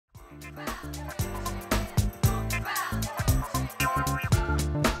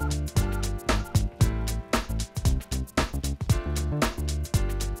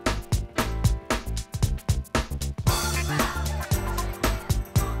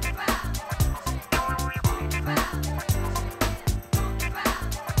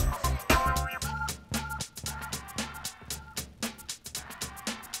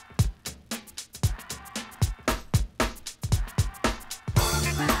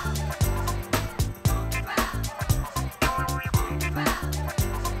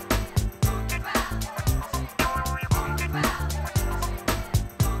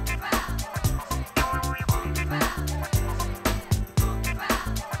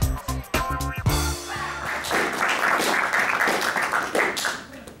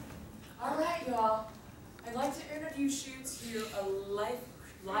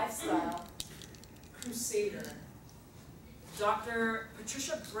Lifestyle crusader, Dr.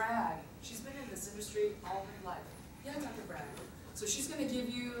 Patricia Bragg. She's been in this industry all her life. Yeah, Dr. Bragg. So she's going to give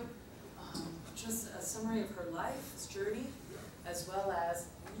you just a summary of her life's journey, as well as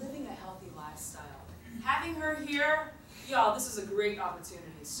living a healthy lifestyle. Having her here, y'all, this is a great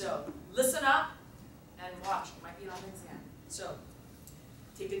opportunity. So listen up and watch. It might be on exam. So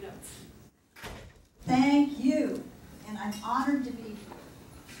take good notes. Thank you. And I'm honored to be here.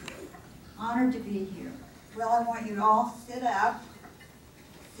 Honored to be here. Well, I want you to all sit up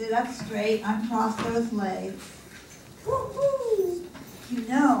straight, uncross those legs. Woo-hoo! You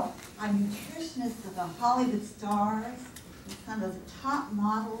know, I'm nutritionist of the Hollywood stars, and some of the top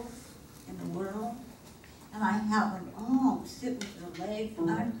models in the world, and I have them all sit with their legs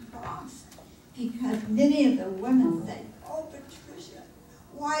uncrossed, because many of the women say, "Oh, Patricia,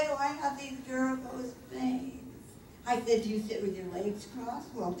 why do I have these varicose veins?" I said, "Do you sit with your legs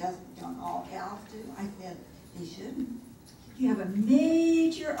crossed?" "Well, don't all gals do?" I said, "They shouldn't. You have a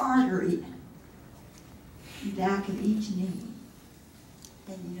major artery in the back of each knee.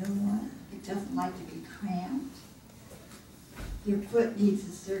 And you know what? It doesn't like to be cramped. Your foot needs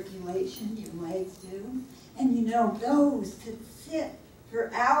the circulation, your legs do. And you know, those that sit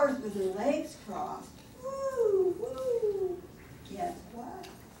for hours with their legs crossed, woo, woo, guess what?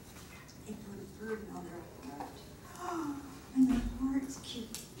 They put a burden on their heart. And their hearts keep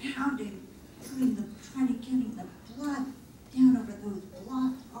pounding, trying to get the blood down over those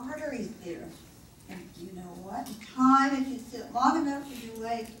blocked arteries there. And you know what? In time, if you sit long enough with your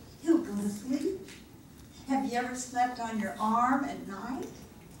leg, you'll go to sleep. Have you ever slept on your arm at night?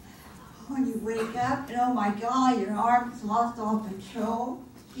 When you wake up, and oh my God, your arm's lost all control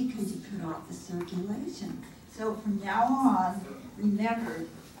because you cut off the circulation. So from now on, remember,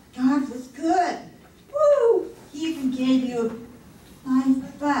 God was good. Woo! He even gave you a nice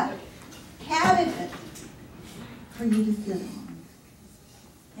butt, patted it for you to sit on.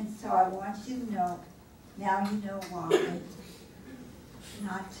 And so I want you to know, now you know why,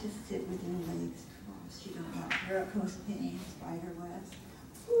 not to sit with your legs crossed. You don't want varicose veins, spider webs.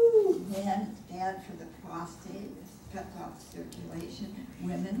 Ooh, men, it's bad for the prostate. It cuts off the circulation.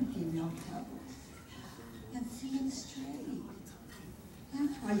 Women, female couples. And seeing straight.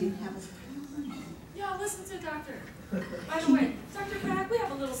 That's why you have a family. Yeah, listen to Doctor. By the way, Dr. Bragg, we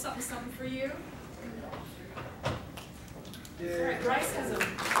have a little something for you. Yeah. All right, Bryce has a...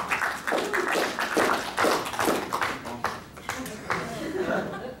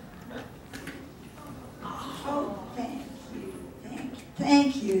 Oh,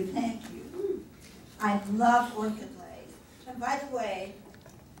 thank you. I love orchid legs. And by the way,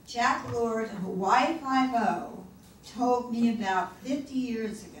 Jack Lord of Hawaii 5-0 told me about 50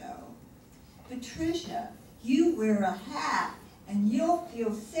 years ago, "Patricia, you wear a hat and you'll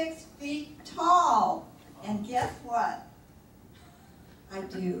feel 6 feet tall." And guess what? I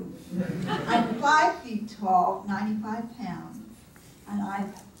do. I'm 5 feet tall, 95 pounds.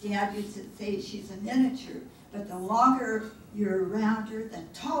 And Dad used to say she's a miniature, but the longer you're around her, the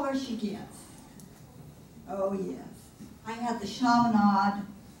taller she gets. Oh yes. I had the Chaminade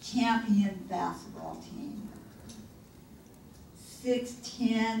champion basketball team.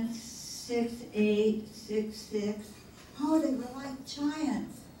 6'10", 6'8", 6'6". Oh, they were like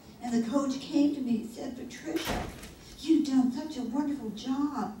giants. And the coach came to me and said, "Patricia, you've done such a wonderful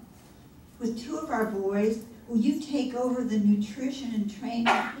job with 2 of our boys. Will you take over the nutrition and training,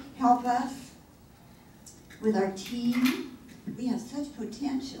 help us with our team? We have such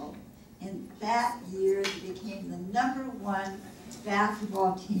potential." And that year, they became the #1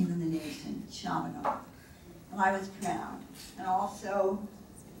 basketball team in the nation, Chaminade. And I was proud. And also,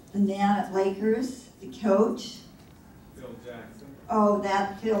 the man at Lakers, the coach. Phil Jackson. Oh,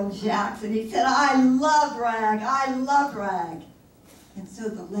 that Phil Jackson. He said, "I love Bragg. I love Bragg." And so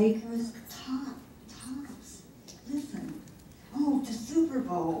the Lakers tops. Listen, oh, the Super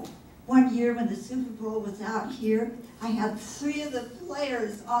Bowl. One year when the Super Bowl was out here, I had 3 of the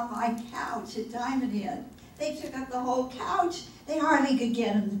players on my couch at Diamond Head. They took up the whole couch. They hardly could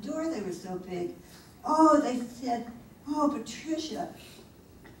get in the door. They were so big. Oh, they said, oh, Patricia,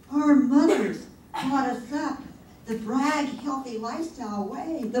 our mothers brought us up the Bragg healthy lifestyle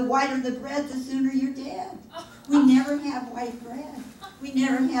way. The whiter the bread, the sooner you're dead. We never have white bread. We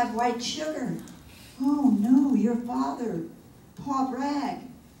never have white sugar. Oh, no, your father, Paul Bragg,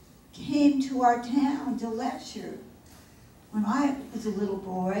 came to our town to lecture when I was a little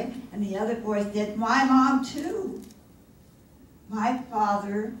boy, and the other boys said, my mom too. My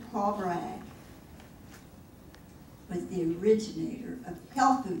father, Paul Bragg, was the originator of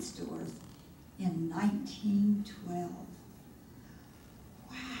health food stores in 1912.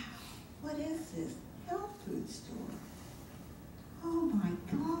 Wow, what is this? Health food store. Oh my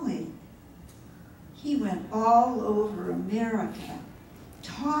golly. He went all over America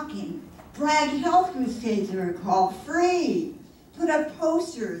talking. Bragg Health Crusades are called, free. Put up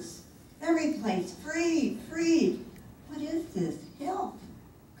posters, every place, free, free. What is this? Health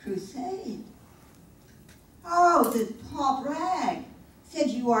crusade. Oh, this Paul Bragg said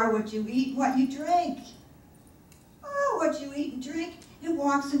you are what you eat, what you drink. Oh, what you eat and drink, it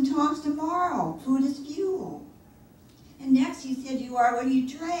walks and talks tomorrow. Food is fuel. And next he said you are what you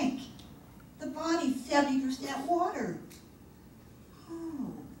drink. The body's 70% water.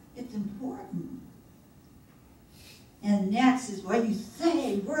 Oh, it's important. And next is what you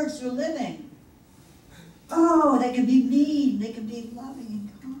say. Words are living. Oh, they can be mean. They can be loving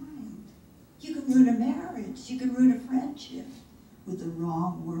and kind. You can ruin a marriage. You can ruin a friendship with the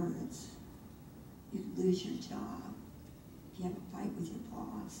wrong words. You can lose your job if you have a fight with your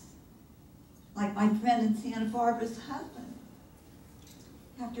boss. Like my friend in Santa Barbara's husband.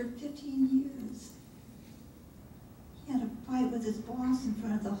 After 15 years, he had a fight with his boss in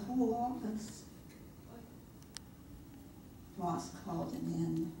front of the whole office. Boss called him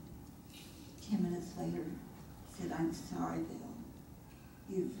in. 10 minutes later, said, I'm sorry, Bill.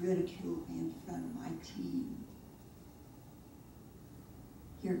 You've ridiculed me in front of my team.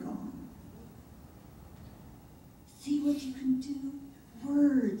 You're gone. See what you can do?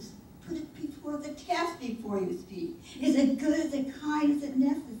 Words. Put it before the test before you speak. Is it good? Is it kind? Is it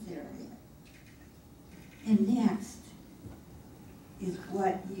necessary? And next is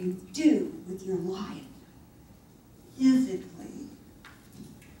what you do with your life. Physically.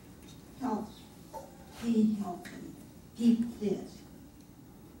 Health. Be healthy. Be fit.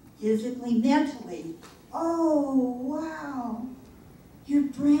 Physically, mentally. Oh, wow. Your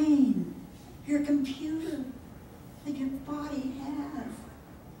brain, your computer that your body has.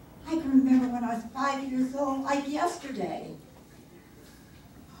 I can remember when I was 5 years old, like yesterday.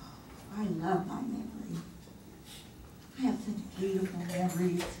 I love my memory. I have such beautiful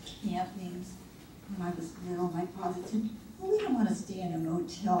memories, campings. When I was little, my father said, well, we don't want to stay in a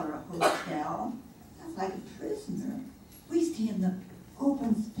motel or a hotel. That's like a prisoner. We stay in the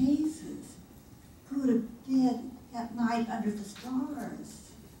open spaces. Go to bed at night under the stars.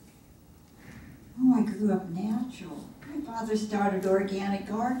 Oh, I grew up natural. My father started organic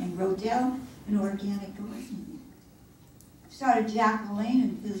gardening, wrote down in organic gardening. Started Jack LaLanne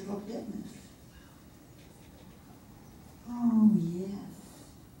in physical fitness. Oh, yes.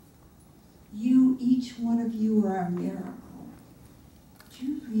 You, each one of you are a miracle. Do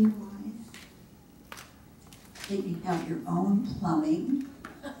you realize that you have your own plumbing,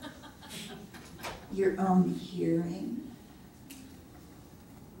 your own hearing,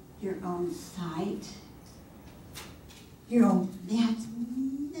 your own sight, your own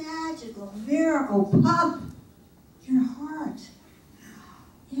magical miracle pump, your heart?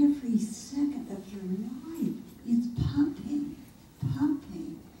 Every second of your life is pumping,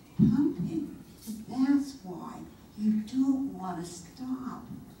 pumping, pumping. And that's why you don't want to stop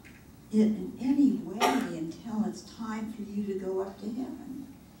it in any way until it's time for you to go up to heaven.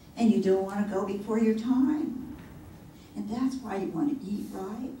 And you don't want to go before your time. And that's why you want to eat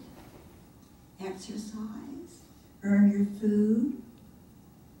right, exercise, earn your food,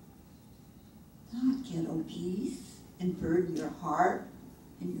 not get obese and burden your heart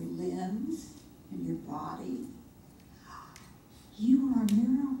and your limbs and your body. You are a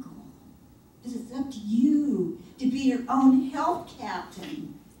miracle. It is up to you to be your own health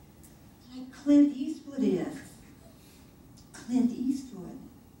captain, like Clint Eastwood is. Clint Eastwood.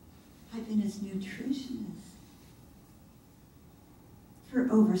 I've been his nutritionist for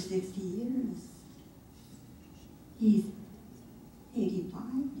over 60 years. He's 85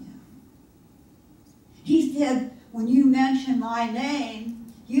 now. He said, when you mention my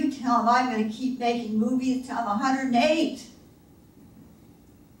name, you tell them I'm going to keep making movies till I'm 108.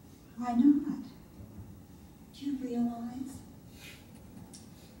 Why not? Do you realize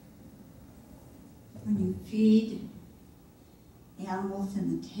when you feed animals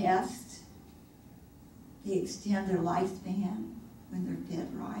in the test, they extend their lifespan when they're fed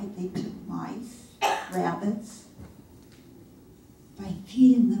right? They took mice, rabbits. By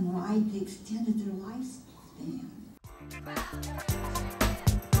feeding them right, they extended their lifespan.